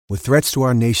With threats to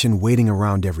our nation waiting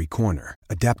around every corner,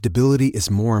 adaptability is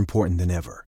more important than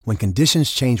ever. When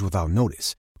conditions change without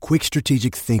notice, quick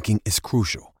strategic thinking is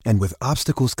crucial. And with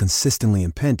obstacles consistently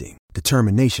impending,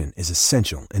 determination is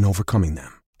essential in overcoming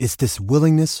them. It's this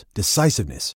willingness,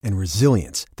 decisiveness, and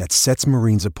resilience that sets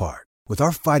Marines apart. With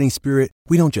our fighting spirit,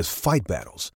 we don't just fight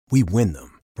battles, we win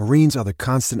them. Marines are the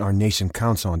constant our nation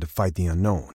counts on to fight the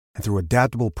unknown. And through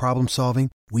adaptable problem solving,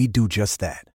 we do just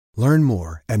that. Learn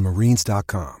more at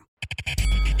marines.com.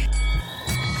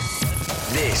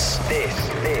 This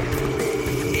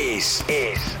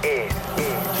is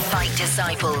Fight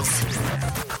Disciples.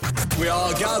 We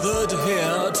are gathered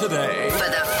here today For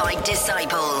the Fight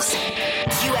Disciples.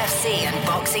 UFC and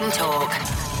boxing talk.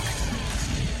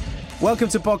 Welcome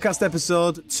to podcast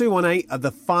episode 218 of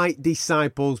the Fight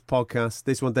Disciples podcast.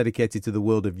 This one dedicated to the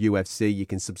world of UFC. You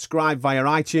can subscribe via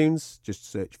iTunes. Just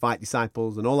search Fight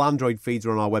Disciples, and all Android feeds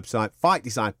are on our website,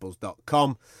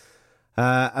 fightdisciples.com.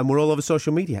 And we're all over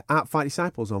social media, at Fight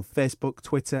Disciples on Facebook,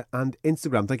 Twitter and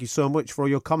Instagram. Thank you so much for all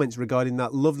your comments regarding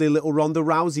that lovely little Ronda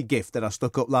Rousey gift that I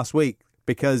stuck up last week.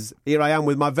 Because here I am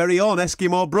with my very own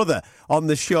Eskimo brother on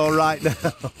the show right now.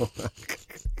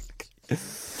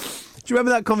 Do you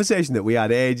remember that conversation that we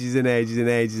had ages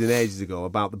ago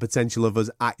about the potential of us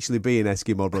actually being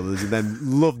Eskimo brothers, and then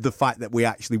loved the fact that we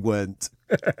actually weren't?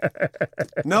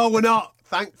 No, we're not.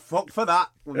 Thank fuck for that.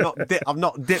 I've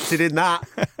not dipped it in that.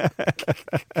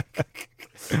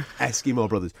 Eskimo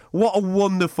brothers. What a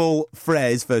wonderful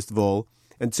phrase, first of all.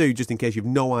 And two, just in case you've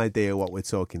no idea what we're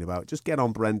talking about, just get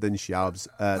on Brendan Schaub's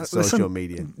social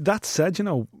media. That said, you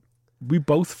know, we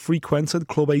both frequented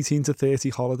Club 18 to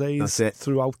 30 holidays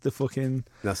throughout the fucking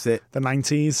the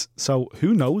 90s. So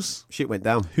who knows? Shit went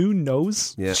down. Who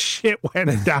knows? Yeah. Shit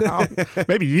went down.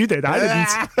 Maybe you did. I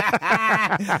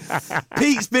didn't.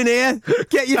 Pete's been here.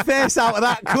 Get your face out of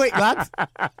that quick, lad.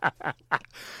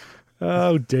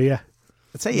 Oh, dear.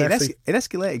 I tell you, it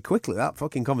escalated quickly, that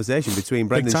fucking conversation between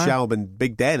Brendan Schaub and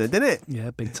Big Dana, didn't it?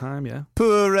 Yeah, big time, yeah.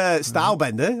 Poor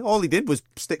Stylebender, all he did was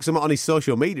stick something on his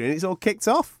social media and it's all kicked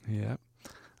off. Yeah,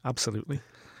 absolutely.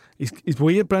 He's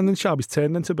weird, Brendan Schaub. He's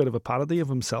turned into a bit of a parody of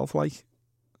himself, like.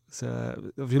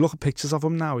 If you look at pictures of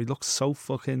him now, he looks so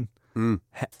fucking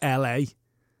LA.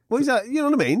 Well, you know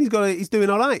what I mean? He's doing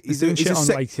all right. He's doing shit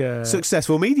on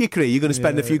successful media career. You're going to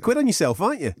spend a few quid on yourself,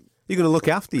 aren't you? You're going to look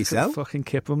after yourself. Fucking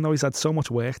kip him. No, he's had so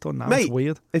much work done now. Mate, it's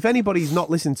weird. If anybody's not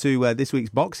listened to this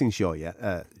week's boxing show yet,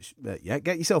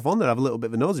 get yourself on there, have a little bit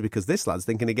of a nosy, because this lad's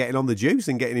thinking of getting on the juice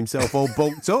and getting himself all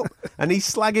bulked up. And he's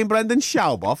slagging Brendan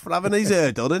Schaub off for having his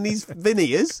hair done and his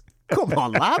veneers. Come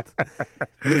on, lad.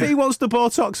 If he wants to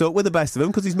Botox up with the best of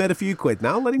them because he's made a few quid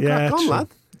now, let him crack on, lad.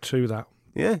 True that.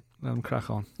 Yeah. Let him crack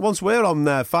on. Once we're on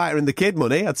Fighter and the Kid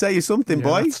money, I'll tell you something,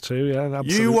 boy. That's true, yeah,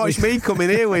 absolutely. You watch me coming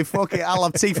here with fucking, I'll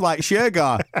have teeth like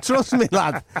Shergar. Trust me,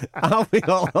 lad. I'll be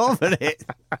all over it.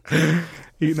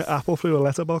 Eating an apple through a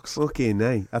letterbox. Fucking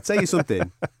nay. I'll tell you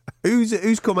something.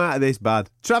 Who's come out of this bad?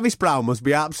 Travis Brown must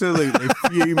be absolutely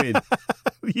fuming.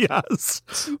 Yes.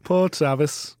 Poor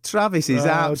Travis. Travis is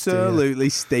absolutely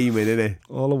steaming, isn't he?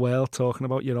 All the while talking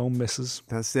about your own missus.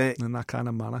 That's it. In that kind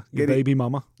of manner. Your baby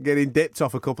mama. Getting dipped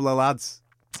off a couple of lads.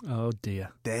 Oh, dear.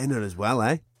 Dana as well,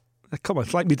 eh? Come on,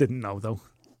 it's like we didn't know, though.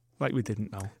 Like we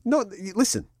didn't know. No,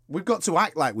 listen, we've got to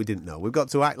act like we didn't know. We've got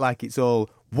to act like it's all,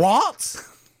 what?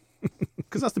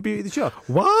 Because that's the beauty of the show.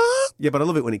 What? Yeah, but I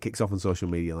love it when it kicks off on social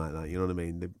media like that. You know what I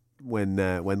mean? When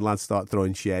lads start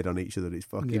throwing shade on each other, it's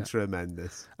fucking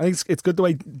tremendous. I think it's good the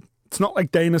way it's not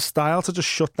like Dana's style to just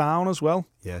shut down as well.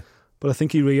 Yeah. But I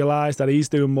think he realised that he's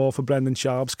doing more for Brendan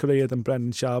Schaub's career than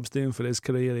Brendan Schaub's doing for his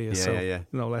career here. Yeah.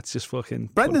 You know, let's just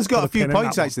fucking. Brendan's got a few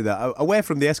points actually. That away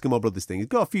from the Eskimo Brothers thing, he's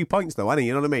got a few points though, hasn't he?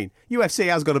 You know what I mean? UFC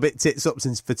has got a bit tits up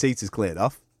since Fertitta's cleared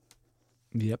off.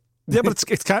 Yep. Yeah, but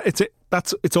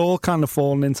it's all kind of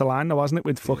fallen into line now, hasn't it?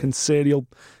 With fucking serial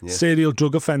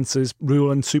drug offences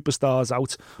ruling superstars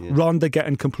out, Ronda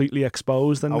getting completely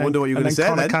exposed, and I wonder what you're going to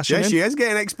say then. Yeah, she is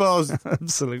getting exposed.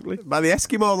 Absolutely. By the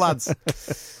Eskimo lads.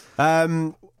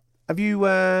 Have you?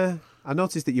 I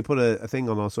noticed that you put a thing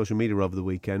on our social media over the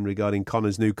weekend regarding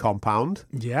Conor's new compound.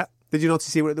 Yeah. Did you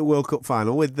notice he were at the World Cup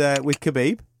final with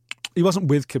Khabib? He wasn't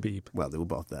with Khabib. Well, they were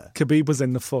both there. Khabib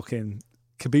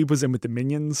was in with the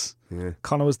minions. Yeah.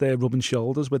 Conor was there rubbing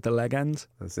shoulders with the leg end.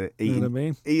 That's it. You know what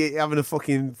I mean? Having a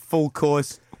fucking full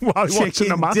course while watching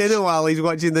the match. Dinner while he's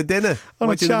watching the dinner.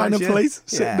 On a China plate.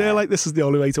 Sitting there like this is the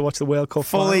only way to watch the World Cup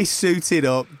Fully suited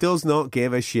up. Does not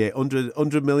give a shit.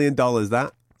 $100 million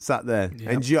that. Sat there.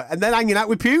 Yep. Enjoy. And then hanging out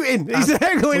with Putin. He's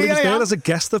there going, he was there as a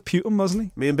guest of Putin, wasn't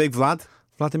he? Me and Big Vlad.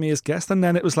 Vladimir's guest. And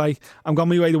then it was like, I'm going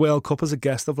my way to the World Cup as a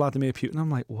guest of Vladimir Putin. I'm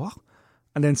like, what?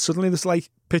 And then suddenly there's like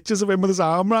pictures of him with his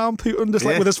arm around Putin, just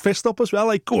like with his fist up as well,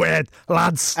 like, go ahead,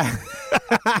 lads.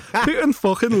 Putin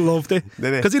fucking loved it.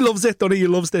 Because he loves it, doesn't he? He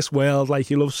loves this world. Like,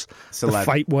 he loves the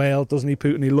fight world, doesn't he,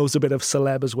 Putin? He loves a bit of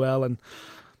celeb as well. And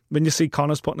when you see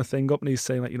Connor's putting a thing up and he's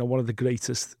saying, like, you know, one of the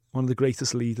greatest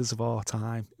leaders of our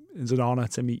time. It's an honour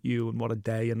to meet you and what a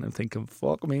day. And I'm thinking,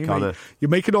 fuck me, mate. You're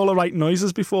making all the right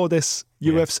noises before this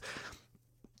UFC.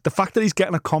 The fact that he's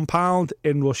getting a compound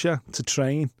in Russia to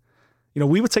train. You know,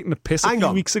 we were taking the piss a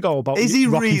few weeks ago about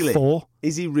Rocky 4.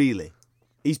 Is he really?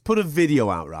 He's put a video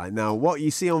out right now. What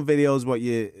you see on videos, what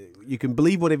you can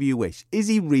believe whatever you wish. Is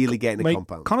he really getting a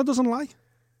compound? Conor doesn't lie.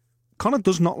 Conor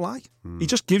does not lie. He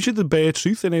just gives you the bare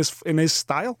truth in his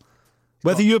style.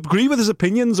 Whether you agree with his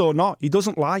opinions or not, he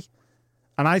doesn't lie.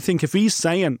 And I think if he's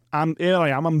saying,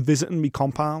 I'm visiting me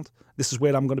compound, this is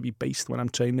where I'm going to be based when I'm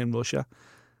training in Russia,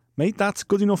 mate, that's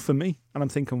good enough for me. And I'm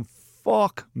thinking,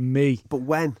 fuck me. But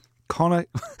when? Conor,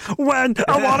 when?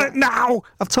 I want it now.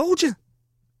 I've told you.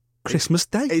 Christmas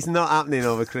Day. It's not happening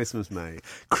over Christmas, mate.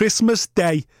 Christmas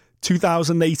Day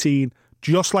 2018,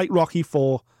 just like Rocky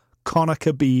 4, Conor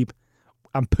Khabib,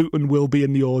 and Putin will be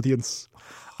in the audience.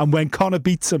 And when Conor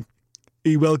beats him,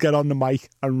 he will get on the mic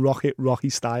and rock it Rocky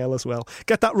style as well.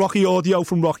 Get that Rocky audio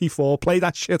from Rocky 4. Play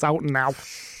that shit out now.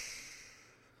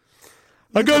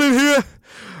 I got it here.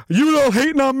 You all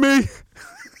hating on me.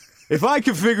 If I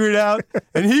can figure it out,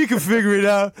 and he can figure it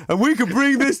out, and we can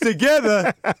bring this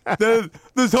together, then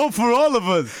there's hope for all of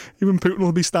us. Even Putin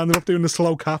will be standing up doing the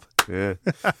slow cap. Yeah.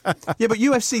 Yeah, but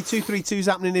UFC 232 is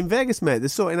happening in Vegas, mate. They're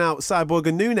sorting out Cyborg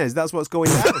and Nunes. That's what's going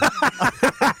down.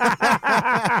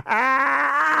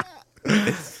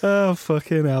 Oh,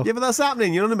 fucking hell. Yeah, but that's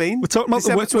happening, you know what I mean? We're talking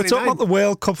about the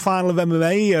World Cup final of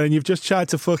MMA here, and you've just tried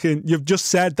to you've just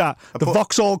said that the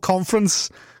Vauxhall Conference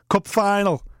Cup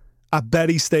final at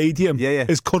Bury Stadium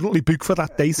is currently booked for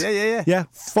that date. Yeah,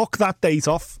 fuck that date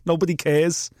off. Nobody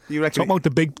cares. You reckon? Talking about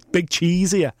the big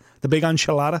cheese here, the big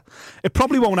enchilada. It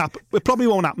probably won't happen. It probably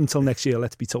won't happen until next year,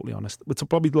 let's be totally honest. We're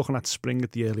probably looking at spring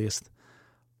at the earliest.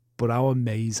 But how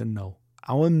amazing, though.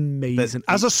 How amazing.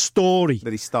 As a story.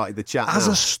 That he started the chat As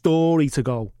a story to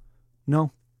go,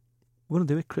 no, we're going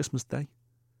to do it Christmas Day.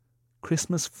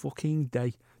 Christmas fucking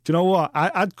Day. Do you know what?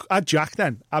 I'd jack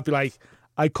then. I'd be like,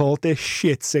 I called this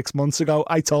shit 6 months ago.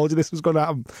 I told you this was going to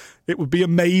happen. It would be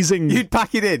amazing. You'd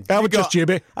pack it in. I would just jib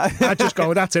it. I'd just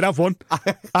go, that's it, I've won.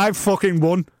 I've fucking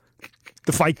won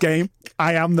the fight game.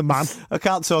 I am the man. I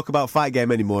can't talk about fight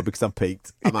game anymore because I'm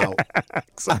peaked. I'm out.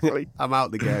 Exactly. I'm out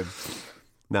the game.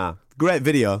 Nah. Great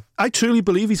video. I truly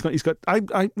believe he's got.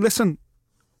 I listen.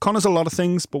 Connor's a lot of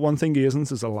things, but one thing he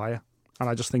isn't is a liar. And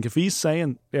I just think if he's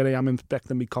saying, here I am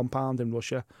inspecting me compound in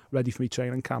Russia, ready for me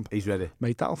training camp. He's ready.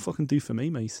 Mate, that'll fucking do for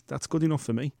me, mate. That's good enough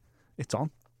for me. It's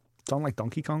on. It's on like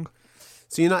Donkey Kong.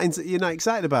 So you're not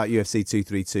excited about UFC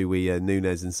 232 with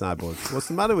Nunes and Cyborg? What's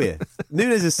the matter with you?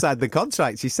 Nunes has signed the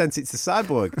contract. She sent it to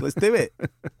Cyborg. Let's do it.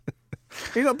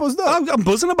 You're not buzzed up? I'm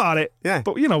buzzing about it. Yeah.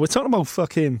 But, you know, we're talking about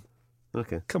fucking...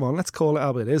 Okay. Come on, let's call it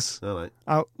how it is. All right.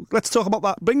 Let's talk about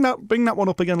that. Bring that one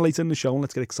up again later in the show and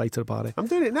let's get excited about it. I'm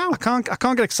doing it now. I can't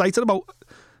get excited about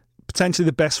potentially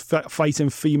the best fight in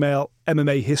female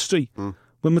MMA history when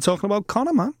we're talking about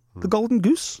Conor, man. The Golden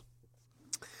Goose.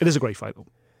 It is a great fight, though.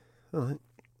 All right.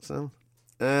 So,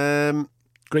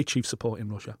 great chief support in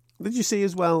Russia. Did you see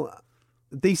as well?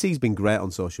 DC's been great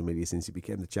on social media since he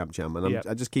became the champ, and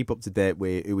I just keep up to date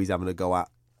with who he's having a go at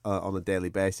on a daily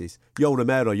basis. Yo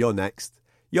Romero, you're next.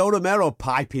 Yo Romero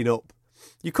piping up.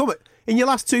 You come in your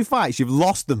last two fights, you've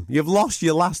lost them. You've lost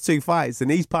your last two fights,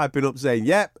 and he's piping up saying,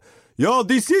 "Yep, yo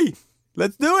DC,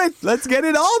 let's do it. Let's get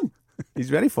it on."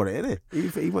 He's ready for it, isn't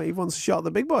he? He wants a shot at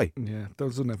the big boy. Yeah,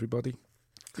 doesn't everybody?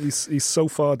 He's so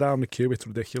far down the queue, it's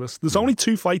ridiculous. There's only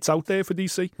two fights out there for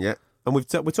DC. Yeah, and we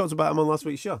talked about him on last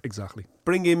week's show. Exactly.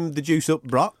 Bring him the juice up,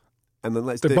 Brock, and then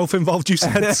They both involve juice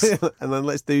heads. And then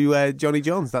let's do Johnny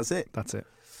Jones. That's it. That's it.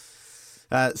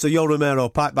 So Yo Romero,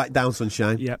 pipe back down,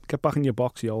 sunshine. Yeah, get back in your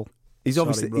box, yo. He's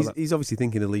obviously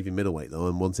thinking of leaving middleweight though,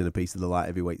 and wanting a piece of the light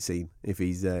heavyweight scene. If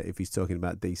he's talking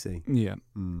about DC, yeah.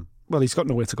 Well, he's got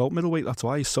nowhere to go at middleweight. That's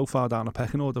why he's so far down the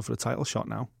pecking order for a title shot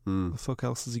now. What the fuck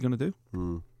else is he going to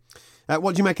do?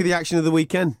 What do you make of the action of the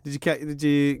weekend? Did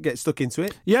you get stuck into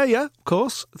it? Yeah, of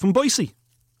course. From Boise.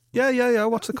 Yeah.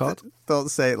 Watch the card. Don't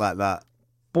say it like that.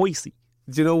 Boise.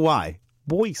 Do you know why?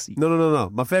 Boise. No.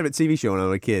 My favourite TV show when I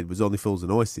was a kid was Only Fools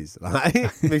and Horses.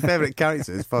 Right? My favourite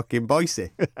character is fucking Boise.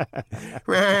 All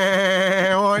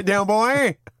right, down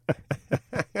boy.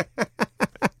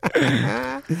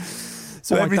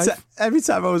 So All right, every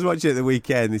time I was watching it the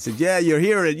weekend, they said, "Yeah, you're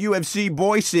here at UFC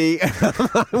Boise." I'm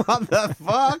like, what the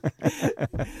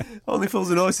fuck? Only Fools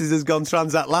and Horses has gone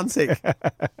transatlantic.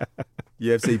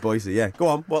 UFC Boise, yeah. Go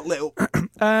on. What little?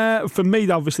 For me,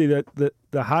 obviously,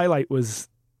 the highlight was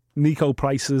Nico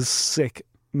Price's sick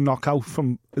knockout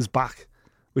from his back,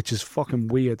 which is fucking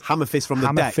weird. Hammer fist from the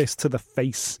deck. Hammer fist to the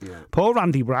face. Yeah. Poor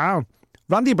Randy Brown.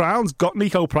 Randy Brown's got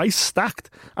Nico Price stacked,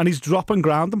 and he's dropping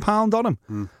ground and pound on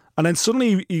him. And then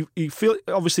suddenly he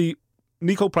obviously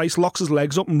Nico Price locks his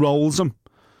legs up and rolls him.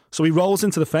 So he rolls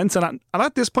into the fence, and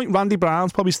at this point, Randy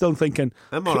Brown's probably still thinking,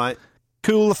 I'm all right.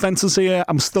 Cool, the fence is here.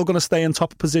 I'm still going to stay in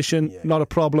top position. Not a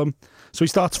problem. So he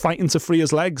starts fighting to free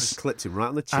his legs. Clipped him right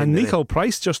on the chin. And Nico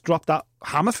Price just dropped that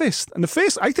hammer fist. And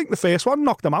I think the first one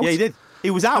knocked him out. Yeah, he did.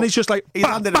 He was out. And he's just like... He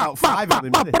landed about 5 on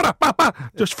him, didn't he?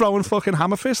 Just throwing fucking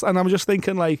hammer fist. And I'm just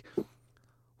thinking, like,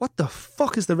 what the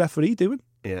fuck is the referee doing?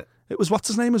 Yeah. It was, what's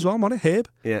his name as well, wasn't it? Herb.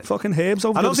 Yeah. Fucking Herb's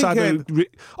over the other side of the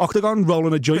octagon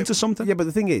rolling a joint or something. Yeah, but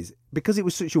the thing is, because it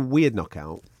was such a weird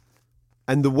knockout,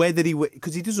 and the way that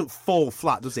because he doesn't fall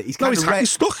flat, does it? He's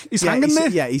stuck. He's hanging there.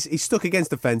 Yeah, he's stuck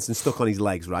against the fence and stuck on his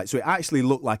legs, right? So it actually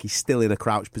looked like he's still in a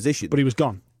crouched position. But he was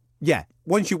gone. Yeah.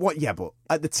 But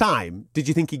at the time, did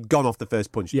you think he'd gone off the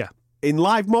first punch? Yeah. In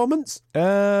live moments?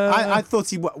 I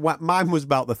thought mine was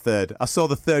about the third. I saw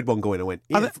the third one going and went,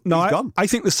 he's gone. I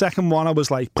think the second one I was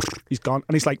like, he's gone.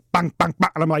 And he's like, bang, bang,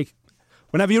 bang. And I'm like,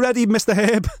 whenever you're ready, Mr.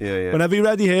 Herb. Yeah. Whenever you're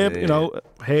ready, Herb.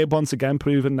 Herb once again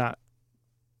proving that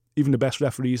even the best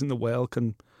referees in the world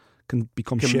can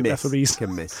become shit referees.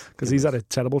 Can miss. Because he's had a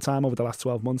terrible time over the last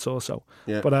 12 months or so.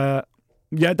 Yeah. But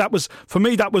that was, for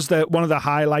me, that was one of the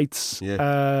highlights.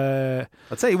 Yeah.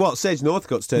 I'll tell you what, Sage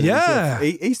Northcutt's turning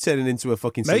he's turning into a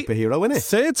fucking superhero, isn't he?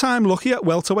 Third time lucky at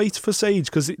welterweight for Sage,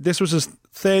 because this was his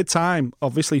third time,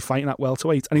 obviously, fighting at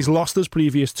welterweight, and he's lost his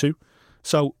previous 2.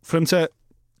 So for him to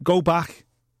go back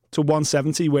to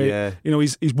 170, where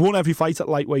he's won every fight at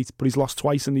lightweight, but he's lost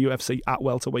twice in the UFC at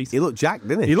welterweight. He looked jacked,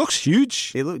 didn't he? He looks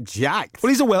huge. He looked jacked. But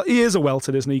he is a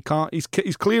welter, isn't he? He's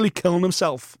clearly killing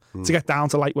himself to get down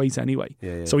to lightweight anyway.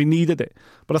 Yeah. So he needed it.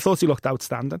 But I thought he looked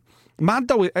outstanding. Mad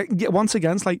though, once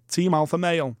again, it's like Team Alpha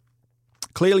Male.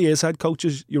 Clearly his head coach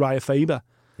is Uriah Faber.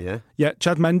 Yeah. Yeah,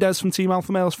 Chad Mendes from Team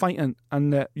Alpha Male is fighting,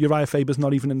 and Uriah Faber's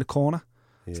not even in the corner.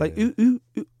 It's like, ooh.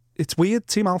 It's weird.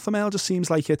 Team Alpha Male just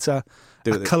seems like it's a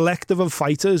collective of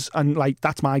fighters, and like,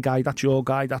 that's my guy, that's your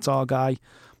guy, that's our guy.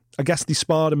 I guess they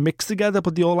spar and mix together,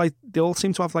 but they all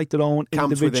seem to have like their own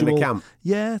camps individual. Within a camp.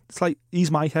 Yeah, it's like, he's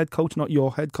my head coach, not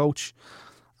your head coach.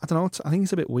 I don't know. I think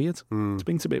it's a bit weird.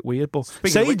 It's a bit weird, but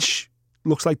Sage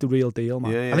looks like the real deal,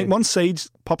 man. Yeah. I think once Sage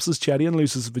pops his cherry and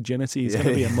loses his virginity, he's going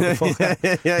to be a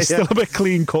motherfucker. He's still a bit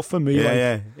clean cut for me.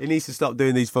 Yeah. He needs to stop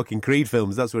doing these fucking Creed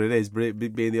films. That's what it is.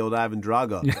 Being the old Ivan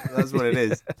Drago. That's what it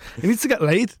is. He needs to get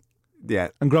laid. Yeah.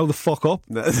 And grow the fuck up.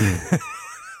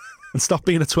 And stop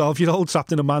being a 12-year-old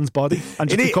trapped in a man's body and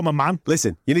just become a man.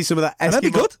 Listen, you need some of that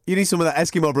Eskimo. You need some of that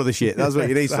Eskimo brother shit. That's what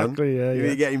you need, son. Yeah, you need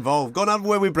to get involved. Go and have a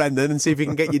word with Brendan and see if he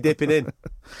can get you dipping in. There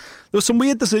were some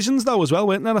weird decisions though as well,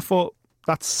 weren't there? I thought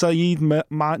that's Saeed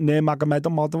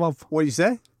Nurmagomedov. What did you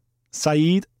say?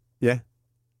 Saeed. Yeah.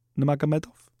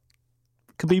 Nurmagomedov.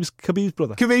 Khabib's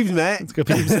brother. Khabib's mate. It's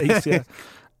Khabib's ace, yeah.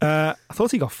 I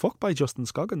thought he got fucked by Justin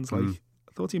Scoggins.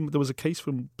 I thought there was a case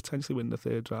for him potentially winning the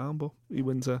third round, but he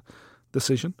wins a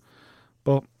decision.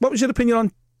 But what was your opinion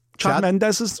on Chad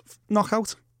Mendez's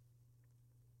knockout?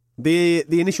 The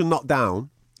initial knockdown.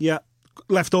 Yeah.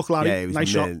 Left hook, Larry. Yeah, it was nice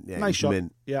shot. Yeah, nice shot.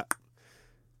 Yeah.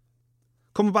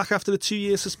 Coming back after the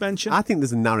 2-year suspension. I think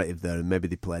there's a narrative there, and maybe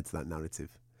they played to that narrative.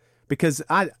 Because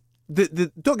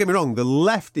don't get me wrong, the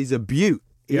left is a beaut.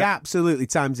 He absolutely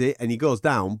times it, and he goes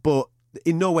down. But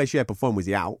in no way, shape, or form was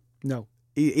he out. No.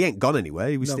 He ain't gone anywhere.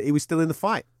 He was still in the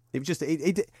fight. It was just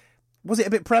was it a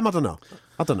bit prem? I don't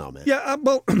know, man. Yeah,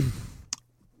 well,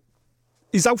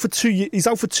 he's out for 2 years. He's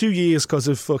out for 2 years because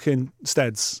of fucking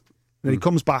steads. And he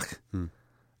comes back,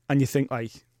 and you think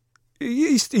like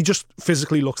he just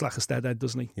physically looks like a stead head,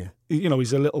 doesn't he? Yeah.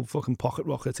 He's a little fucking pocket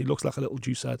rocket. He looks like a little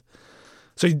juice head.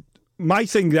 So my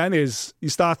thing then is you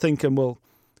start thinking, well,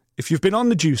 if you've been on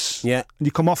the juice, and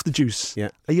you come off the juice,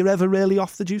 are you ever really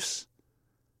off the juice?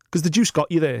 Because the juice got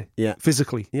you there,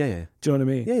 physically. Yeah. Do you know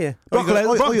what I mean? Yeah.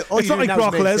 It's not like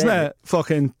Brock Lesnar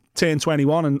fucking turned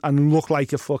 21 and looked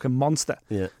like a fucking monster.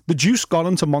 Yeah. The juice got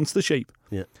him to monster shape.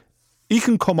 Yeah. He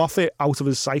can come off it out of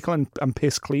his cycle and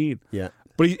piss clean. Yeah.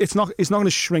 But it's not going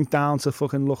to shrink down to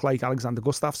fucking look like Alexander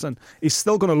Gustafsson. He's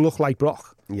still going to look like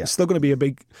Brock. Yeah. He's still going to be a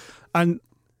big... And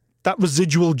that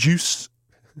residual juice...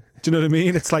 Do you know what I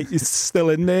mean? It's like it's still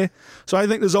in there. So I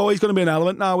think there's always going to be an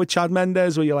element now with Chad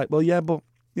Mendes where you're like, well, yeah, but,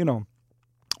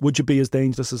 would you be as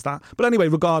dangerous as that? But anyway,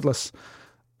 regardless,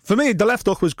 for me, the left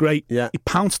hook was great. Yeah. He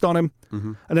pounced on him.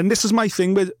 And then this is my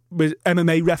thing with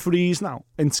MMA referees now,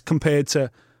 and compared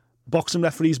to boxing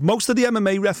referees. Most of the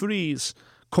MMA referees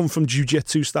come from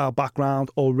jiu-jitsu style background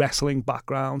or wrestling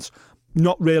backgrounds,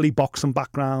 not really boxing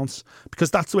backgrounds, because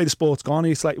that's the way the sport's gone.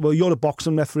 It's like, well, you're a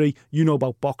boxing referee, you know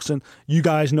about boxing, you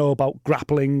guys know about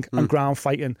grappling and ground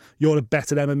fighting, you're a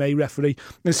better MMA referee.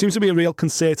 And it seems to be a real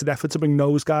concerted effort to bring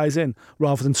those guys in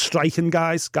rather than striking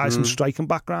guys from striking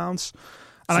backgrounds.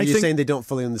 And So I you're think saying they don't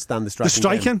fully understand the striking? the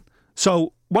striking. game?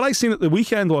 So what I seen at the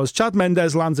weekend was Chad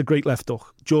Mendes lands a great left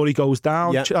hook. Jory goes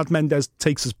down. Yeah. Chad Mendes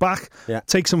takes his back, Yeah.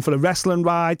 takes him for a wrestling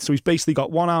ride. So he's basically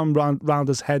got one arm round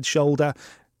his head, shoulder.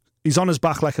 He's on his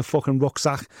back like a fucking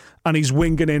rucksack, and he's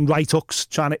winging in right hooks,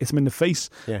 trying to hit him in the face.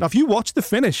 Yeah. Now, if you watch the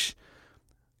finish,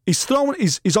 he's throwing.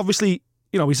 He's obviously,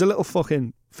 he's a little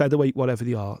fucking featherweight, whatever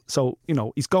they are. So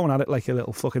he's going at it like a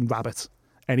little fucking rabbit.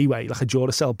 Anyway, like a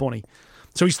Duracell bunny.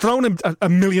 So he's throwing him a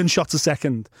million shots a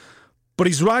second. But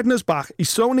he's riding his back.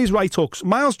 He's throwing these right hooks.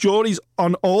 Miles Jory's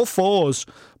on all fours,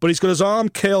 but he's got his arm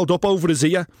curled up over his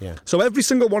ear. Yeah. So every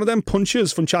single one of them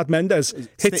punches from Chad Mendes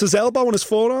hits his elbow and his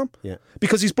forearm. Yeah.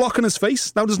 Because he's blocking his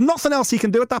face. Now, there's nothing else he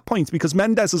can do at that point because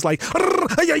Mendes is like,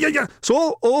 yeah.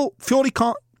 So all Fury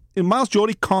can't, Miles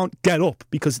Jory can't get up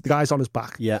because the guy's on his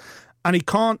back. Yeah. And he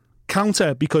can't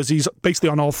counter because he's basically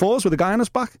on all fours with the guy on his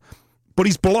back. But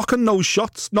he's blocking those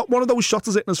shots. Not one of those shots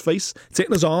is hitting his face. It's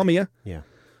hitting his arm here. Yeah.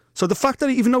 So the fact that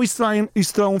even though he's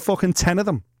throwing fucking 10 of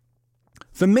them,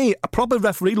 for me, a proper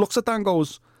referee looks at that and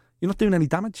goes, you're not doing any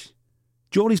damage.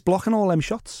 Jory's blocking all them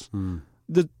shots.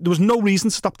 There was no reason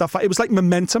to stop that fight. It was like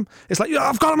momentum. It's like, yeah,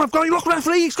 I've got him. Look,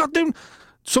 referee, he's got him.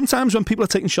 Sometimes when people are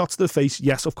taking shots to the face,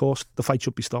 yes, of course, the fight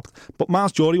should be stopped. But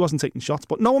Miles Jory wasn't taking shots.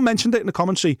 But no one mentioned it in the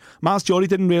commentary. Miles Jory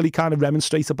didn't really kind of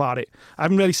remonstrate about it. I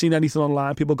haven't really seen anything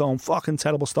online, people going, fucking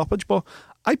terrible stoppage. But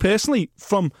I personally,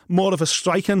 from more of a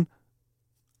striking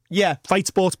fight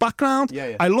sports background,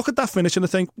 I look at that finish and I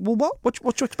think, well,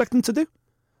 what you expect him to do?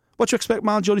 What do you expect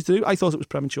Miles Jory to do? I thought it was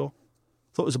premature.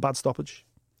 Thought it was a bad stoppage.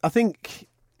 I think,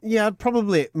 I'd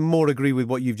probably more agree with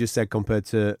what you've just said compared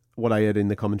to what I heard in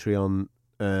the commentary on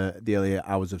the earlier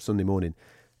hours of Sunday morning.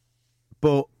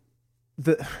 But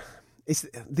I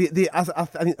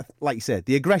think, like you said,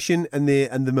 the aggression and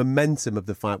the momentum of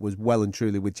the fight was well and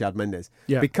truly with Chad Mendes.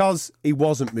 Yeah. Because he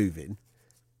wasn't moving.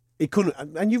 He couldn't,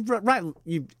 and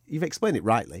you've explained it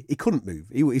rightly. He couldn't move.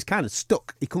 He's kind of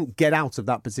stuck. He couldn't get out of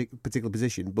that particular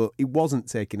position, but he wasn't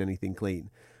taking anything clean.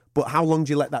 But how long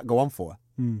do you let that go on for?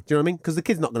 Do you know what I mean? Because the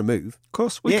kid's not going to move. Of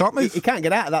course, we can't move. He can't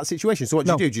get out of that situation. So what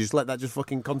do you do? Do you just let that just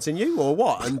fucking continue, or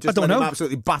what? And just I don't let him know.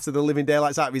 absolutely batter the living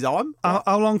daylights out of his arm?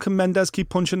 How long can Mendes keep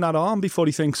punching that arm before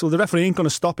he thinks, well, the referee ain't going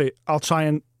to stop it, I'll try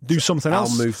and do something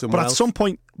else. I'll move somewhere But at else. some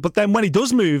point, but then when he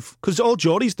does move, because all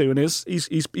Jory's doing is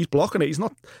he's blocking it, he's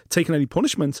not taking any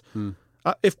punishment.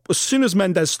 If as soon as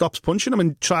Mendes stops punching him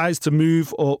and tries to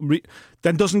move,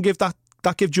 then doesn't give that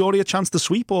give Jory a chance to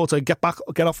sweep or to get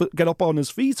up on his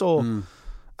feet, or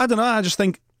I don't know. I just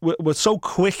think we're so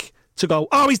quick to go,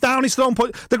 oh, he's down, he's throwing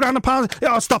the ground and pound.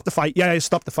 Yeah, stop the fight. Yeah,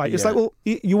 stop the fight. It's like, well,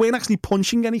 you ain't actually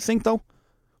punching anything though.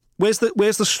 Where's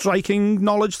the striking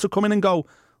knowledge to come in and go,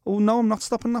 oh no, I'm not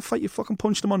stopping that fight. You fucking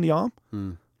punched him on the arm.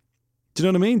 Do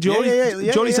you know what I mean?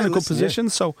 Jory's in a good position.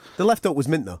 So the left hook was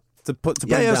mint though. To put it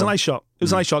was a nice shot. It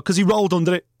was a nice shot because he rolled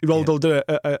under it. He rolled under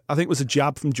I think it was a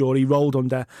jab from Jory. He rolled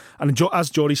under, and as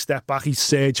Jory stepped back, he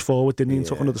surged forward, didn't he? And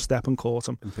took another step and caught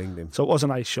him. And pinged him. So it was a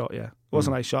nice shot. Yeah, it was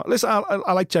a nice shot. Listen,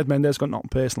 I like Chad Mendes. Got nothing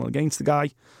personal against the guy,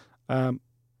 but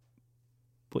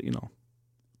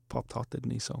popped hot, didn't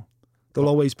he? So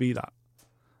there'll always be that.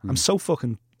 I'm so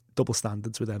fucking double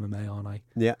standards with MMA, aren't I?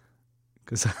 Yeah,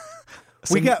 because.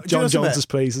 We get John Jones's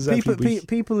praises every week.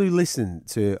 People who listen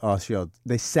to our show,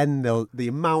 they send the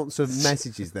amounts of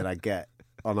messages that I get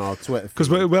on our Twitter feed. Because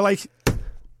we're like,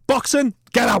 boxing,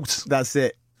 get out. That's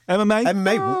it.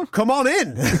 MMA, come on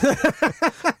in.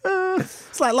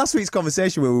 It's like last week's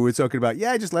conversation where we were talking about,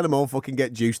 just let them all fucking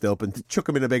get juiced up and chuck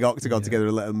them in a big octagon together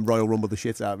and let them Royal Rumble the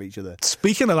shit out of each other.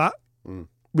 Speaking of that,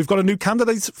 we've got a new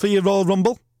candidate for your Royal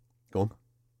Rumble. Go on.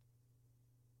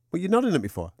 Well, you're nodding at me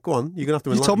for. Go on, you're going to have to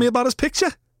enlighten You told me about his picture.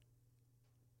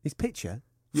 His picture?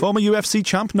 Former UFC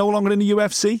champ, no longer in the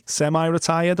UFC,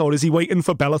 semi-retired, or is he waiting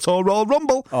for Bellator Royal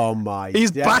Rumble? Oh my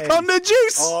He's days. back on the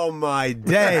juice! Oh my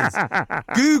days.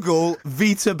 Google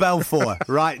Vita Belfort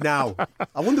right now.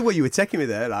 I wonder where you were taking me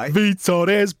there, right? Vitor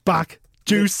is back.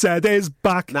 Juice said is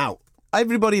back. Now,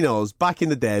 everybody knows, back in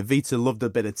the day, Vita loved a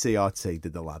bit of TRT,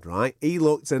 did the lad, right? He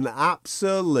looked an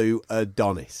absolute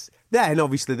Adonis. Then,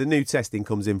 obviously, the new testing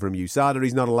comes in from USADA.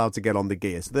 He's not allowed to get on the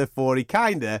gear. So, therefore,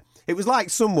 it was like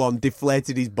someone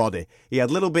deflated his body. He had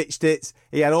little bitch tits.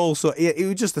 He had he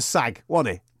was just a sag,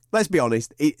 wasn't he? Let's be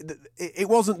honest. It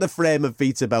wasn't the frame of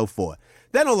Vitor Belfort.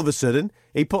 Then, all of a sudden,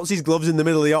 he puts his gloves in the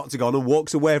middle of the octagon and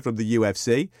walks away from the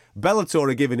UFC. Bellator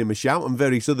are giving him a shout, and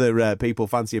various other people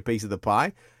fancy a piece of the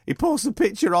pie. He posts a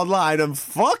picture online and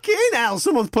fucking hell,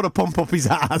 someone's put a pump up his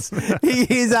ass. He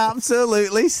is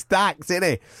absolutely stacked, isn't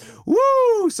he?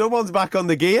 Woo! Someone's back on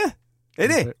the gear,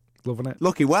 isn't he? Loving it.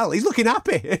 Looking well. He's looking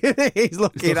happy. He's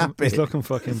looking happy. He's looking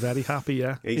fucking very happy,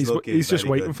 yeah. He's just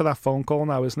waiting for that phone call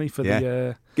now, isn't he?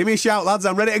 Give me a shout, lads.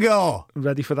 I'm ready to go.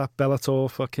 Ready for that Bellator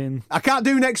fucking... I can't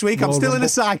do next week. I'm still in a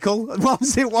cycle.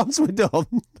 Once we're done.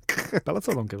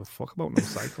 Bellator don't give a fuck about no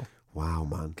cycle. Wow,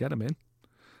 man. Get him in.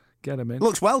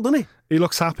 Looks well, doesn't he? He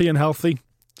looks happy and healthy.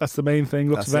 That's the main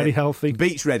thing. Looks very healthy.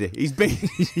 Beach ready. He's beach.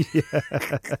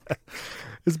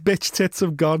 His bitch tits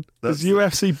have gone. His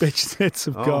UFC bitch tits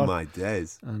have gone. Oh, my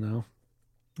days. I know.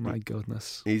 My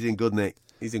goodness. He's in good nick.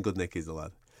 He's the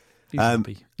lad. He's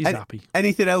happy. He's happy.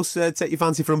 Anything else take your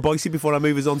fancy from Boise before I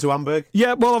move us on to Hamburg?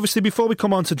 Yeah, well, obviously, before we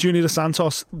come on to Junior Dos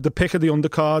Santos, the pick of the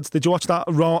undercards, did you watch that?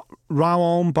 Raul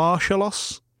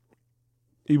Barcelos?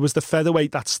 He was the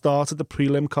featherweight that started the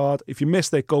prelim card. If you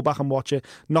missed it, go back and watch it.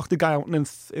 Knocked the guy out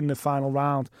in the final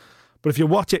round. But if you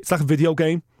watch it, it's like a video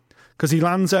game because he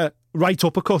lands a right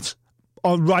uppercut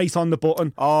right on the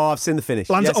button. Oh, I've seen the finish.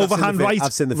 Lands an overhand right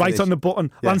on the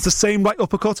button. Yeah. Lands the same right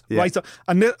uppercut. Yeah.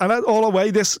 And all the way,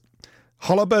 this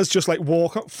Hollaber's just like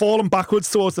falling backwards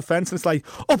towards the fence, and it's like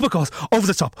uppercut over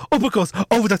the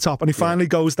top, and he finally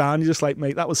goes down. You're just like,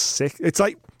 mate, that was sick. It's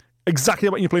like exactly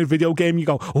when you're playing a video game, you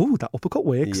go, oh, that uppercut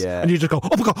works. Yeah. And you just go,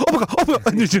 uppercut,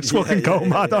 and you just fucking go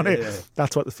mad on it. Yeah.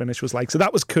 That's what the finish was like. So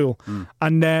that was cool.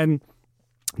 And then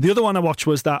the other one I watched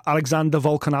was that Alexander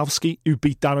Volkanovski, who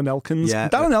beat Darren Elkins. Yeah.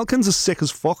 Darren Elkins is sick as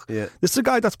fuck. Yeah. This is a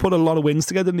guy that's put a lot of wins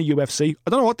together in the UFC.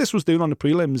 I don't know what this was doing on the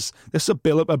prelims. This is a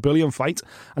brilliant fight.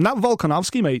 And that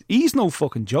Volkanovski, mate, he's no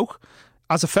fucking joke.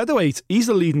 As a featherweight, he's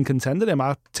the leading contender.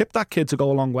 I tipped that kid to go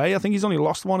a long way. I think he's only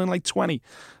lost one in like 20.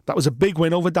 That was a big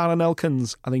win over Darren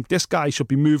Elkins. I think this guy should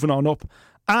be moving on up.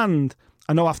 And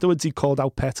I know afterwards he called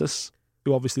out Pettis,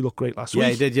 who obviously looked great last week. Yeah,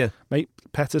 he did, yeah. Mate,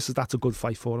 Pettis, that's a good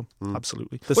fight for him.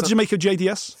 Absolutely. What did you make of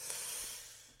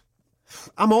JDS?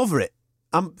 I'm over it.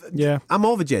 I'm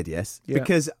over JDS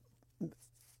because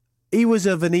he was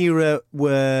of an era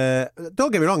where,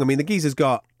 don't get me wrong, I mean, the geezer's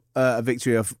got a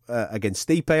victory against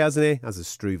Stipe, hasn't he? As a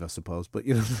Struve, I suppose. But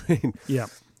you know what I mean? Yeah.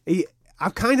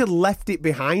 I've kind of left it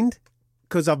behind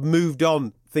because I've moved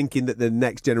on thinking that the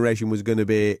next generation was going to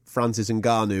be Francis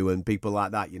Ngannou and people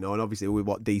like that, you know, and obviously with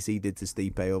what DC did to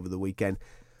Stipe over the weekend.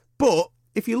 But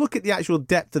if you look at the actual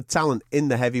depth of talent in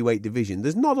the heavyweight division,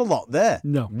 there's not a lot there.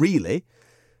 No. Really.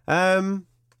 So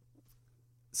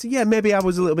yeah, maybe I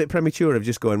was a little bit premature of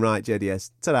just going, right,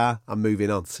 JDS, ta-da, I'm moving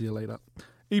on. See you later.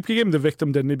 He became the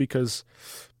victim, didn't he? Because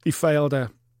he failed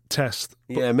a test.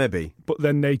 Yeah, maybe. But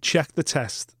then they checked the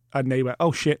test and they went,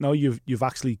 oh shit, no, you've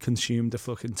actually consumed a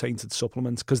fucking tainted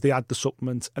supplement, because they had the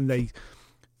supplement and they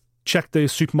checked the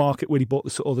supermarket where he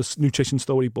bought or the nutrition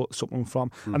store where he bought the supplement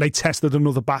from, and they tested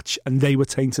another batch and they were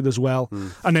tainted as well.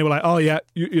 And they were like, oh yeah,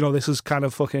 you know, this is kind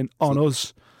of fucking on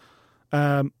us.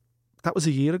 That was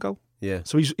a year ago. Yeah.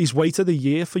 So he's waited a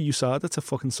year for USADA to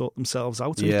fucking sort themselves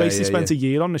out. So he's basically spent a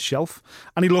year on the shelf.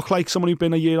 And he looked like someone who'd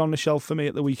been a year on the shelf for me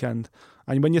at the weekend.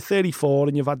 And when you're 34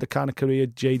 and you've had the kind of career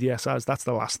JDS has, that's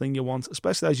the last thing you want.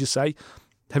 Especially, as you say,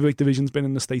 heavyweight division's been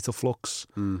in the state of flux.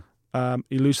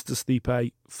 He loses to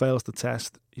Stipe, fails the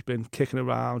test. He's been kicking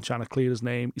around, trying to clear his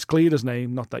name. He's cleared his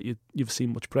name, not that you've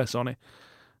seen much press on it.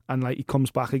 And like he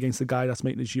comes back against the guy that's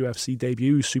making his UFC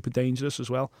debut, who's super dangerous as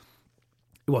well.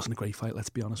 It wasn't a great fight, let's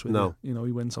be honest with you. You know,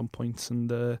 he wins on points,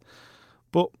 and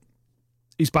but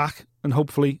he's back, and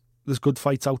hopefully there's good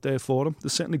fights out there for him.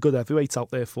 There's certainly good heavyweights out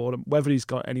there for him. Whether he's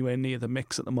got anywhere near the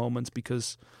mix at the moment,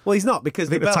 because he's not, because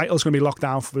I think the title's going to be locked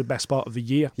down for the best part of the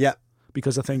year. Yeah,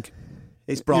 because I think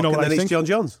it's Brock, and then it's John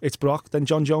Jones. It's Brock, then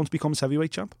John Jones becomes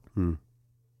heavyweight champ. I'm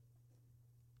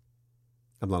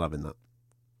not having that.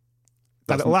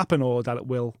 That it'll happen, or that it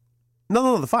will.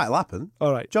 No, the fight will happen.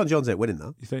 All right. John Jones ain't winning,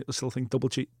 though. You still think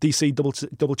DC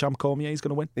double champ Cormier is going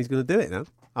to win? He's going to do it now.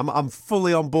 I'm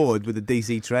fully on board with the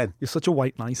DC trend. You're such a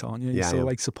white knight, aren't you? You sort of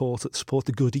like support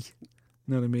the goodie. You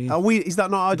know what I mean? Is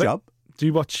that not our job?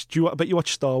 I bet you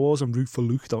watch Star Wars and root for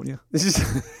Luke, don't you? This is...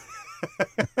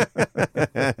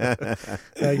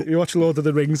 You watch Lord of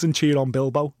the Rings and cheer on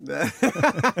Bilbo.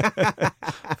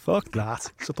 Fuck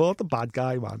that. Support the bad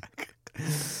guy, man.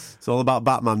 It's all about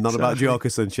Batman, not about Joker,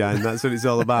 sunshine. That's what it's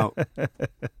all about.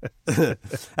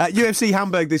 UFC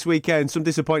Hamburg this weekend. Some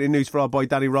disappointing news for our boy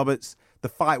Danny Roberts. The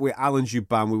fight with Alan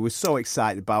Jouban, we were so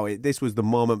excited about it. This was the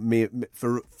moment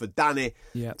for Danny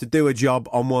to do a job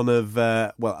on one of,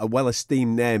 a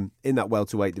well-esteemed name in that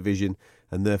welterweight division,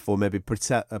 and therefore maybe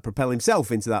propel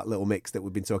himself into that little mix that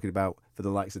we've been talking about for the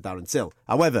likes of Darren Till.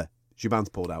 However, Jouban's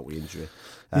pulled out with injury.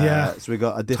 So we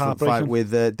got a different fight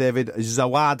with David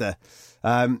Zawada.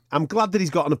 I'm glad that he's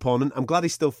got an opponent. I'm glad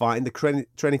he's still fighting. The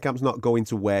training camp's not going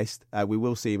to waste. We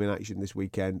will see him in action this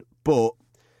weekend. But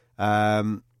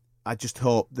I just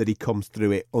hope that he comes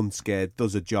through it unscared,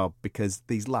 does a job, because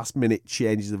these last-minute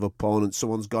changes of opponents,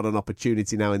 someone's got an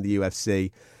opportunity now in the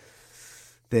UFC.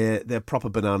 They're proper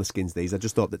banana skins, these. I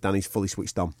just hope that Danny's fully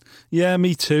switched on. Yeah,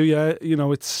 me too, yeah. You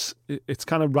know, it's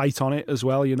kind of right on it as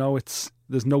well, you know.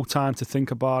 There's no time to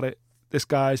think about it. This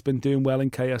guy's been doing well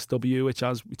in KSW, which,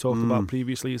 as we talked about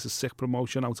previously, is a sick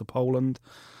promotion out of Poland.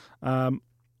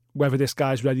 Whether this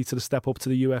guy's ready to step up to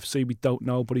the UFC, we don't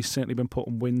know, but he's certainly been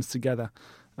putting wins together.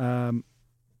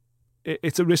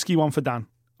 It's a risky one for Dan.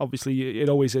 Obviously, it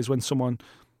always is when someone,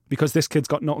 because this kid's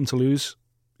got nothing to lose.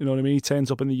 You know what I mean? He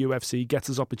turns up in the UFC, gets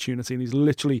his opportunity, and he's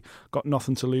literally got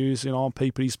nothing to lose. You know, on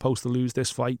paper, he's supposed to lose this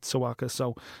fight, Sawaka.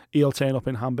 So he'll turn up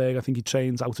in Hamburg. I think he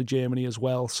trains out of Germany as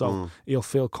well, so he'll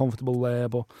feel comfortable there.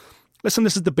 But listen,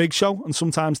 this is the big show, and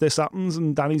sometimes this happens,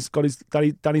 and Danny's got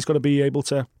to be able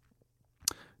to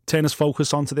turn his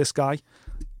focus onto this guy,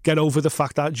 get over the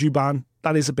fact that Jouban,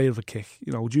 that is a bit of a kick.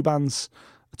 You know, Jouban's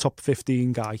a top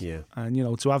 15 guy. Yeah. And, you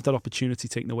know, to have that opportunity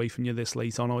taken away from you this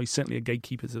late on, or he's certainly a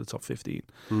gatekeeper to the top 15,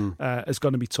 it's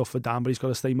going to be tough for Dan, but he's got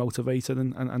to stay motivated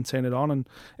and turn it on. And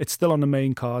it's still on the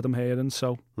main card, I'm hearing,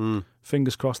 so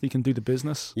fingers crossed he can do the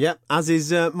business. Yep, as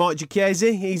is Mark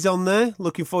Diakiese. He's on there.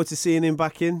 Looking forward to seeing him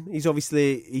back in. He's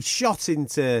shot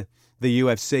into the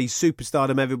UFC,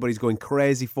 superstardom. Everybody's going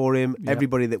crazy for him. Yep.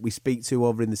 Everybody that we speak to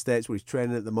over in the States where he's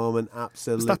training at the moment,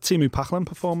 absolutely. It's that Timu Packlin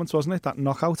performance, wasn't it? That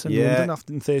knockout in London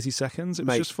after 30 seconds. It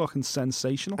was just fucking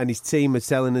sensational. And his team are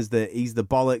telling us that he's the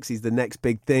bollocks, he's the next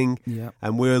big thing. Yeah.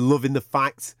 And we're loving the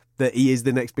fact that he is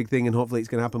the next big thing, and hopefully it's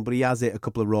going to happen. But he has hit a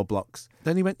couple of roadblocks.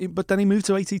 Then he moved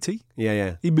to ATT.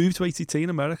 Yeah. He moved to ATT in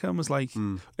America and was like,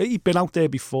 he'd been out there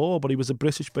before, but he was a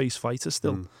British-based fighter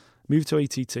still. Moved to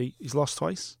ATT. He's lost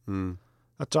twice.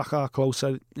 At Drakkar Klose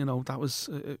said, you know, that was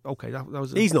okay. That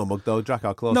was. He's not mugged though,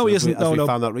 Drakkar Klose. No, he isn't. We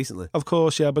found out recently. Of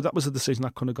course, yeah, but that was a decision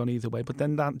that couldn't have gone either way. But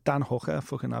then Dan Hooker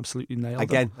fucking absolutely nailed it.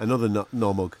 Again, another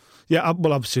no mug. Yeah,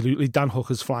 well, absolutely. Dan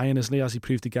Hooker's flying, isn't he? As he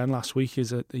proved again last week,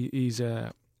 he's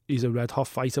a red hot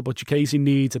fighter. But Diakiese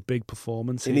needs a big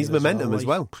performance. He needs momentum as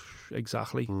well.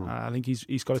 Exactly. I think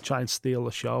he's got to try and steal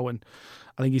the show, and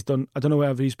I think he's done. I don't know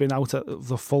whether he's been out at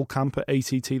the full camp at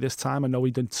ATT this time. I know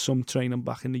he did some training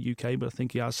back in the UK, but I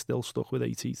think he has still stuck with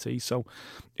ATT. So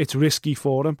it's risky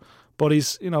for him. But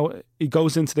he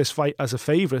goes into this fight as a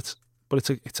favourite. But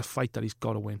it's a fight that he's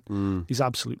got to win. He's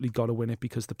absolutely got to win it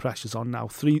because the pressure's on now.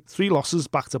 Three losses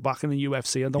back to back in the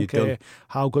UFC. I don't care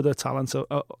how good a talent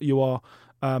you are.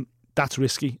 That's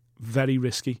risky, very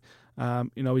risky.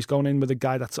 He's going in with a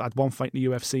guy that's had one fight in the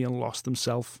UFC and lost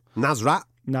himself.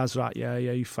 Nasrat, yeah.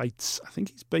 He fights, I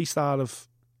think he's based out of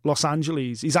Los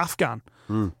Angeles. He's Afghan,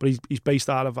 but he's based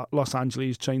out of Los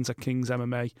Angeles, trains at King's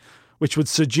MMA, which would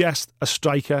suggest a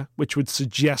striker, which would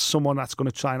suggest someone that's going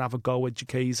to try and have a go with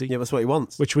Diakiese. Yeah, that's what he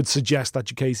wants. Which would suggest that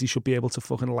Diakiese should be able to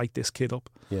fucking light this kid up.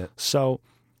 Yeah. So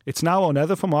it's now or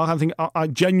never for Mark. I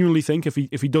genuinely think if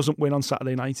he doesn't win on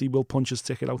Saturday night, he will punch his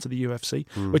ticket out to the UFC,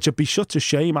 which would be shut to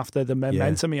shame after the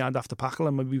momentum he had after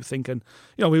Packlin. We were thinking,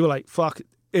 we were like, fuck,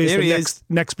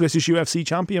 next British UFC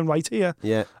champion right here.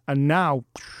 Yeah. And now,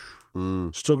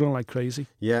 struggling like crazy.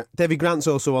 Yeah. Davy Grant's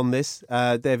also on this.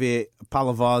 Davy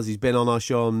Palavars, he's been on our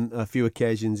show on a few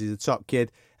occasions. He's a top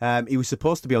kid. He was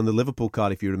supposed to be on the Liverpool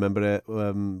card, if you remember,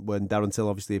 when Darren Till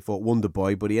obviously fought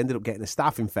Wonderboy, but he ended up getting a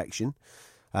staph infection.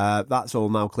 That's all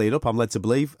now cleared up, I'm led to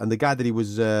believe. And the guy that he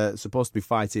was supposed to be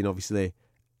fighting, obviously,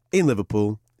 in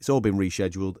Liverpool, it's all been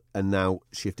rescheduled and now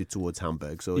shifted towards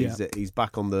Hamburg. So he's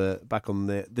back on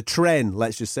the train,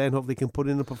 let's just say, and hopefully can put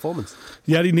in a performance.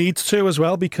 Yeah, he needs to as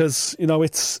well because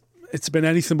it's been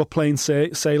anything but plain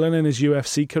sailing in his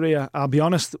UFC career. I'll be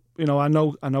honest, I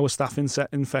know a staph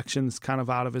infection is kind of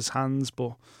out of his hands,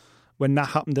 but when that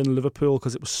happened in Liverpool,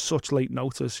 because it was such late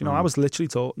notice, I was literally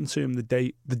talking to him the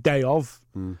day of.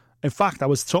 In fact, I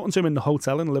was talking to him in the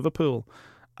hotel in Liverpool,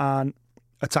 and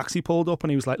a taxi pulled up, and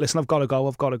he was like, "Listen, I've got to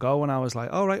go." And I was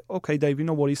like, "All right, okay, Dave,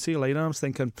 no worries, see you later." And I was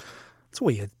thinking, it's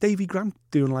weird, Davy Grant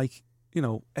doing like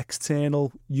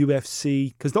external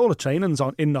UFC, because all the training's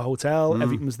on in the hotel,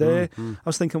 everything's there. I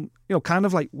was thinking, kind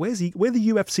of like, where the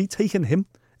UFC taking him?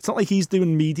 It's not like he's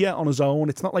doing media on his own.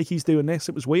 It's not like he's doing this.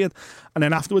 It was weird. And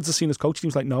then afterwards, I seen his coach. He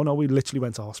was like, no, we literally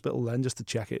went to hospital then just to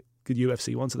check it. The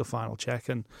UFC wanted the final check.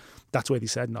 And that's where they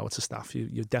said, no, it's a staff.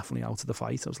 You're definitely out of the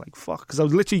fight. I was like, fuck. Because I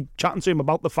was literally chatting to him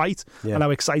about the fight and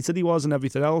how excited he was and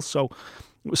everything else. So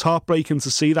it was heartbreaking to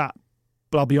see that.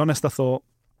 But I'll be honest, I thought,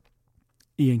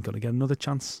 he ain't going to get another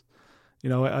chance.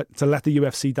 To let the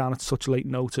UFC down at such late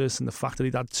notice, and the fact that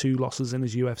he'd had 2 losses in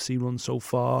his UFC run so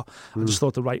far, I just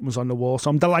thought the writing was on the wall.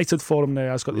 So I'm delighted for him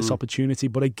there. He's got this opportunity.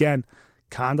 But again,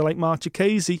 kind of like Mark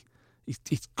Chikadze,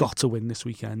 he's got to win this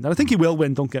weekend. And I think he will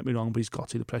win, don't get me wrong, but he's got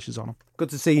to. The pressure's on him. Good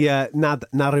to see Nad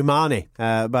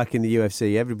Narimani back in the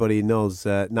UFC. Everybody knows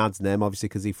Nad's name, obviously,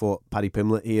 because he fought Paddy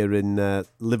Pimblett here in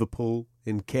Liverpool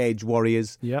in Cage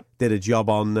Warriors. Yep. Did a job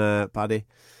on Paddy.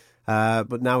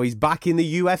 But now he's back in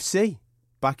the UFC.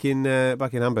 Back in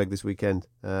Hamburg this weekend,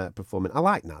 performing. I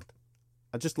like Nad.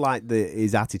 I just like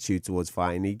his attitude towards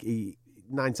fighting. He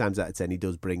 9 times out of 10 he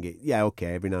does bring it. Yeah,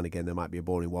 okay. Every now and again there might be a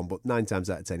boring one, but 9 times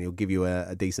out of 10 he'll give you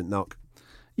a decent knock.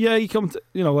 Yeah, he comes.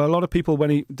 A lot of people when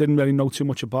he didn't really know too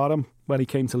much about him when he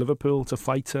came to Liverpool to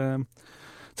fight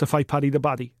Paddy the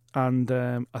Baddy, and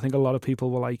I think a lot of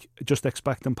people were like just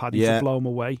expecting Paddy to blow him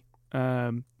away,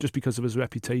 just because of his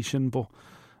reputation, but.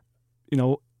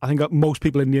 I think most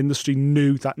people in the industry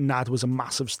knew that Nad was a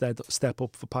massive step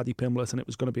up for Paddy Pimblett, and it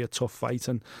was going to be a tough fight.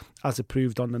 And as it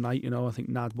proved on the night, I think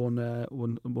Nad won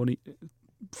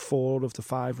 4 of the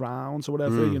 5 rounds or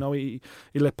whatever. He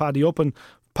lit Paddy up, and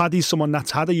Paddy's someone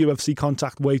that's had a UFC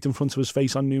contact waved in front of his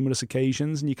face on numerous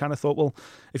occasions. And you kind of thought, well,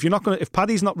 if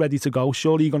Paddy's not ready to go,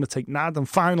 surely you're going to take Nad. And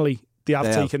finally, they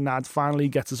have taken Nad. Finally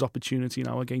gets his opportunity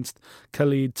now against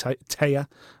Khalid Taya,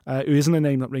 who isn't a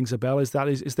name that rings a bell. Is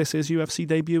this his UFC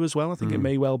debut as well? I think it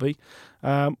may well be.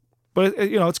 But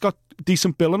it's got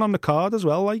decent billing on the card as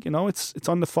well. It's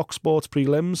on the Fox Sports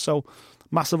prelims, so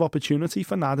massive opportunity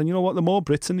for Nad. And you know what? The more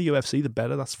Brits in the UFC, the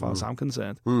better. That's as far as I'm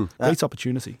concerned. Great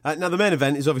opportunity. Now the main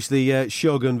event is obviously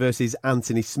Shogun versus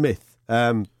Anthony Smith.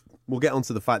 We'll get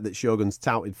onto the fact that Shogun's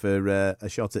touted for a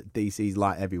shot at DC's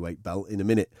light heavyweight belt in a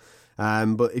minute.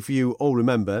 But if you all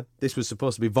remember, this was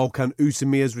supposed to be Volkan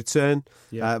Oezdemir return.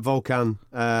 Yeah. Volkan,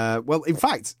 in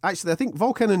fact, actually, I think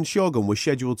Volkan and Shogun were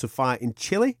scheduled to fight in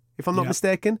Chile, if I'm not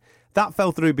mistaken. That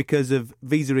fell through because of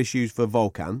visa issues for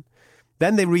Volkan.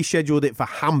 Then they rescheduled it for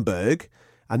Hamburg.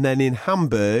 And then in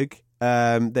Hamburg,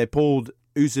 they pulled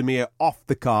Oezdemir off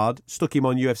the card, stuck him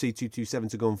on UFC 227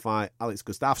 to go and fight Alex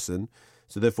Gustafsson.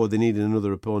 So therefore, they needed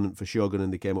another opponent for Shogun,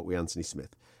 and they came up with Anthony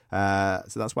Smith.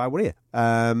 So that's why we're here.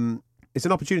 It's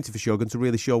an opportunity for Shogun to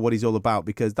really show what he's all about,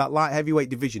 because that light heavyweight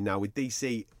division now with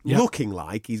DC looking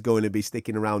like he's going to be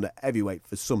sticking around at heavyweight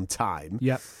for some time.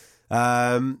 Yep.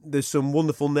 There's some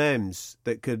wonderful names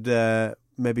that could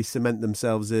maybe cement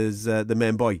themselves as the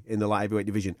main boy in the light heavyweight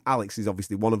division. Alex is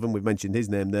obviously one of them. We've mentioned his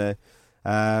name there.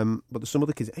 But there's some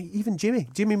other kids. Even Jimmy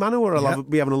Manuwa will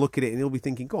be having a look at it, and he'll be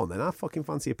thinking, go on then, I fucking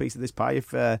fancy a piece of this pie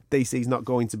if DC's not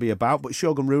going to be about. But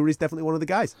Shogun Rua is definitely one of the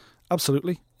guys.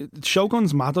 Absolutely.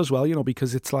 Shogun's mad as well,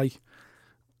 because it's like,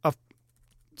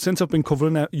 since I've been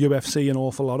covering UFC an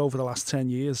awful lot over the last 10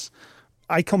 years,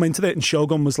 I come into it and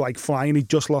Shogun was like flying. He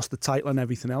just lost the title and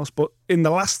everything else. But in the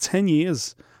last 10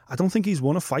 years, I don't think he's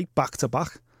won a fight back to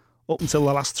back up until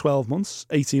the last 12 months,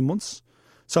 18 months.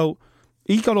 So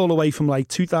he got all the way from like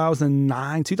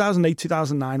 2008,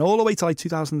 2009, all the way to like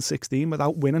 2016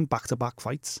 without winning back-to-back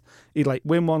fights. He'd like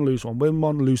win one, lose one, win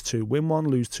one, lose two, win one,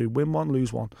 lose two, win one,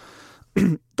 lose one.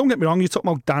 Don't get me wrong, you're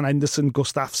talking about Dan Henderson,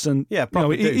 Gustafsson. Yeah,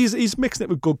 he's mixing it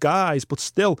with good guys, but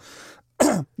still,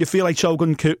 you feel like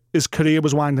Shogun, his career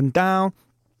was winding down.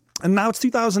 And now it's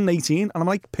 2018, and I'm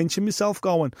like pinching myself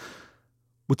going,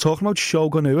 we're talking about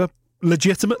Shogun Rua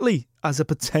legitimately as a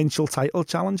potential title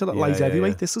challenger at light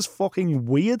heavyweight. This is fucking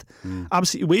weird.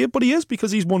 Absolutely weird, but he is,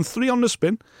 because he's won 3 on the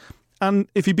spin. And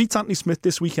if he beats Anthony Smith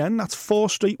this weekend, that's 4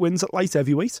 straight wins at light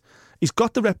heavyweight. He's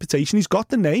got the reputation, he's got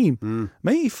the name.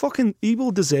 Mate, he will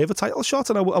deserve a title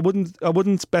shot, and I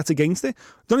wouldn't bet against it.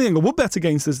 The only thing I would bet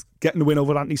against is getting the win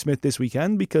over Anthony Smith this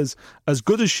weekend, because as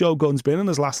good as Shogun's been in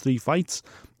his last 3 fights,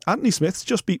 Anthony Smith's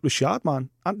just beat Rashad,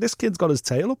 man. And this kid's got his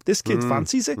tail up. This kid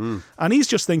fancies it. And he's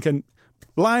just thinking,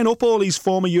 line up all these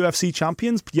former UFC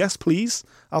champions. Yes, please.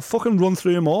 I'll fucking run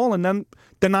through them all and then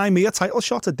deny me a title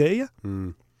shot. I dare you.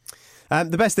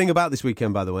 The best thing about this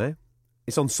weekend, by the way,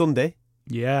 it's on Sunday.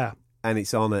 Yeah. And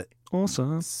it's on at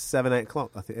awesome. 7, 8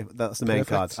 o'clock. I think that's the main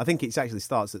card. I think it actually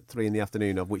starts at 3 in the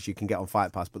afternoon, of which you can get on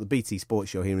Fight Pass. But the BT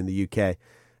Sports Show here in the UK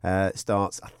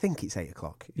starts, I think it's 8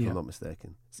 o'clock, if I'm not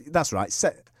mistaken. That's right.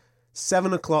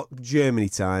 7 o'clock Germany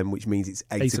time, which means it's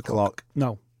 8 o'clock.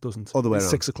 No, doesn't. Other way it's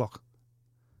around. 6 o'clock.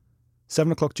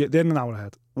 7 o'clock, they're an hour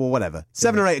ahead. Well, whatever.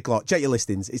 7 or 8 o'clock, check your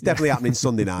listings. It's definitely happening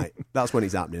Sunday night. That's when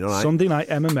it's happening, all right? Sunday night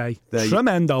MMA.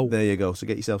 Tremendo. There you go. So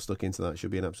get yourself stuck into that.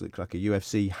 Should be an absolute cracker.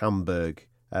 UFC Hamburg.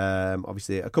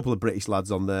 Obviously, a couple of British lads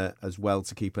on there as well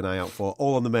to keep an eye out for.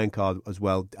 All on the main card as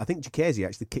well. I think Jacasey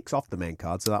actually kicks off the main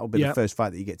card, so that'll be the first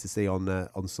fight that you get to see on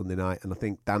Sunday night. And I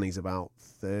think Danny's about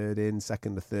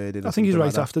second or third in. I think he's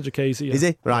right after Jacasey. Yeah. Is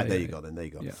he? Right, there you go then. There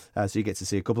you go. Yeah. So you get to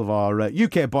see a couple of our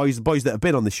UK boys, the boys that have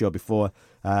been on the show before,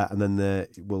 and then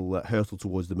we'll hurtle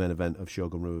towards the main event of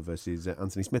Shogun Rua versus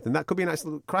Anthony Smith. And that could be an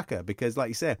absolute cracker because, like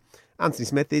you say, Anthony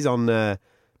Smith is on...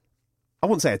 I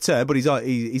wouldn't say a turd, but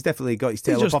he's definitely got his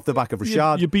tail up off the back of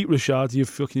Rashad. You beat Rashad,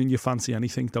 you fancy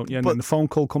anything, don't you? And then the phone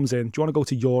call comes in. Do you want to go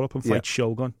to Europe and fight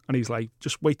Shogun? And he's like,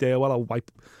 just wait there while I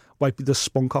wipe the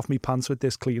spunk off me pants with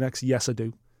this Kleenex. Yes, I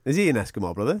do. Is he an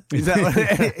Eskimo brother? Is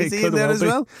he in there as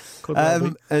well?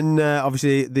 And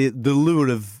obviously the lure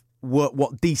of what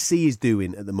DC is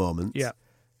doing at the moment. Yeah.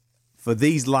 For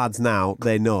these lads now,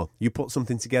 they know you put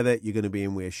something together, you're going to be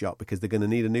in with a shot because they're going to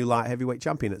need a new light heavyweight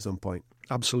champion at some point.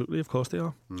 Absolutely, of course they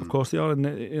are. Of course they are,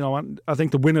 and I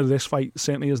think the winner of this fight,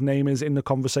 certainly his name is in the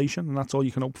conversation, and that's all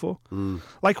you can hope for.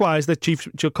 Likewise, the chief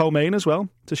co-main as well,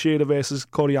 Teixeira versus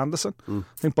Corey Anderson. I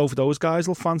think both of those guys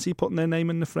will fancy putting their name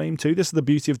in the frame too. This is the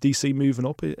beauty of DC moving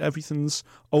up; everything's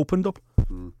opened up.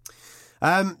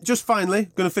 Just finally,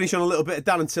 going to finish on a little bit of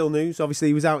Darren Till news. Obviously,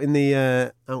 he was out in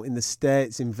the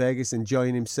States in Vegas,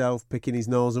 enjoying himself, picking his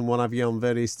nose and what have you on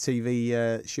various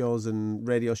TV shows and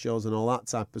radio shows and all that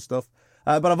type of stuff.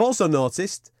 But I've also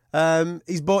noticed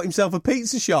he's bought himself a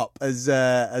pizza shop as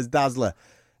Dazzler.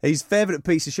 His favourite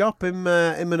pizza shop. Him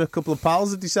and a couple of pals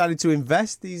have decided to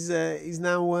invest. He's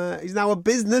now a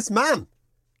businessman.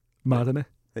 Mad, isn't it?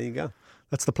 There you go.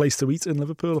 That's the place to eat in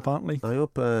Liverpool, apparently. I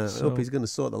hope he's going to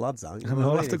sort the lads out.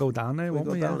 We'll have to go down there, won't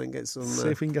we? Go down and get some. See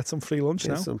if we can get some free lunch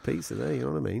now. Get some pizza there, you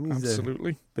know what I mean? He's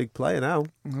absolutely. A big player now.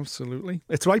 Absolutely.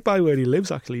 It's right by where he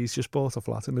lives, actually. He's just bought a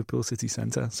flat in Liverpool city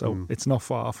centre, so it's not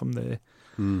far from there.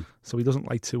 So he doesn't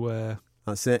like to...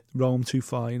 That's it. Roam too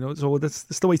far, So that's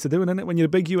the way to do it, isn't it? When you're a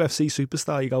big UFC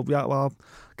superstar, you go, yeah, well, I'll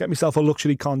get myself a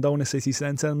luxury condo in a city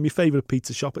centre and my favourite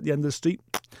pizza shop at the end of the street.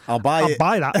 I'll buy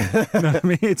that. You know what I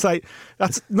mean? It's like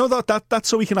that's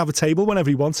so he can have a table whenever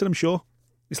he wants it. I'm sure.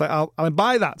 It's like I'll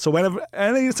buy that. So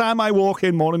any time I walk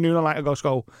in morning, noon, and night, I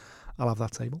go, I'll have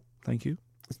that table. Thank you.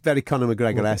 It's very Conor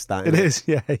McGregor-esque, that. It is.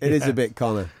 Yeah. It is a bit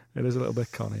Conor. It is a little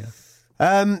bit Conor. Yeah.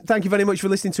 Thank you very much for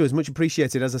listening to us. Much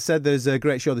appreciated. As I said, there's a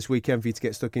great show this weekend for you to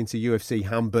get stuck into. UFC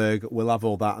Hamburg. We'll have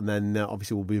all that, and then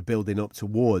obviously we'll be building up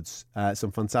towards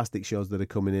some fantastic shows that are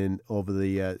coming in over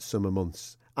the summer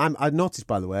months. I've noticed,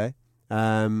 by the way,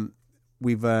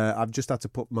 I've just had to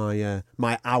put my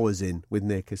hours in with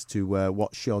Nick as to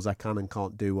what shows I can and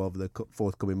can't do over the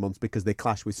forthcoming months because they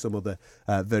clash with some other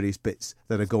various bits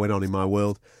that are going on in my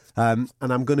world. And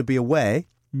I'm going to be away.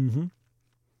 Mm-hmm.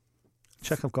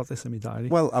 Check, I've got this in my diary.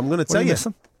 Well, I'm going to tell you.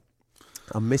 Missing?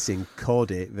 I'm missing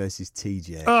Cody versus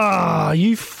TJ. Ah,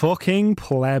 you fucking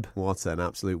pleb. What an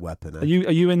absolute weapon. Eh?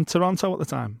 Are you in Toronto at the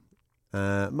time?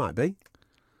 Might be.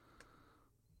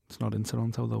 It's not in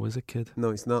Toronto though, is it, kid?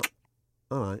 No, it's not.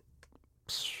 All right.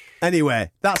 Anyway,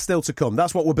 that's still to come.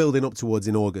 That's what we're building up towards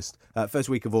in August. First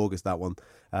week of August, that one.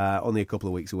 Only a couple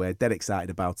of weeks away. Dead excited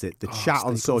about it. The chat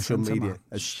on social media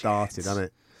has started, hasn't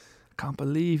it? Can't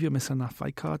believe you're missing that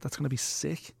fight card. That's going to be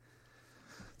sick.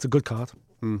 It's a good card.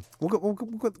 We've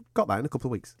got that in a couple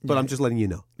of weeks. But I'm just letting you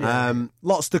know.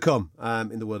 Lots to come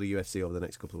in the world of UFC over the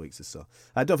next couple of weeks or so.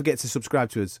 Don't forget to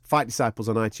subscribe to us. Fight Disciples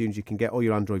on iTunes. You can get all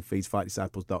your Android feeds,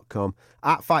 fightdisciples.com.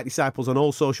 At Fight Disciples on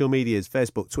all social medias,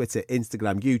 Facebook, Twitter,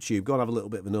 Instagram, YouTube. Go and have a little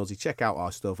bit of a nosy. Check out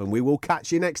our stuff and we will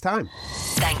catch you next time.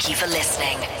 Thank you for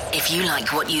listening. If you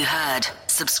like what you heard,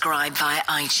 subscribe via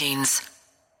iTunes.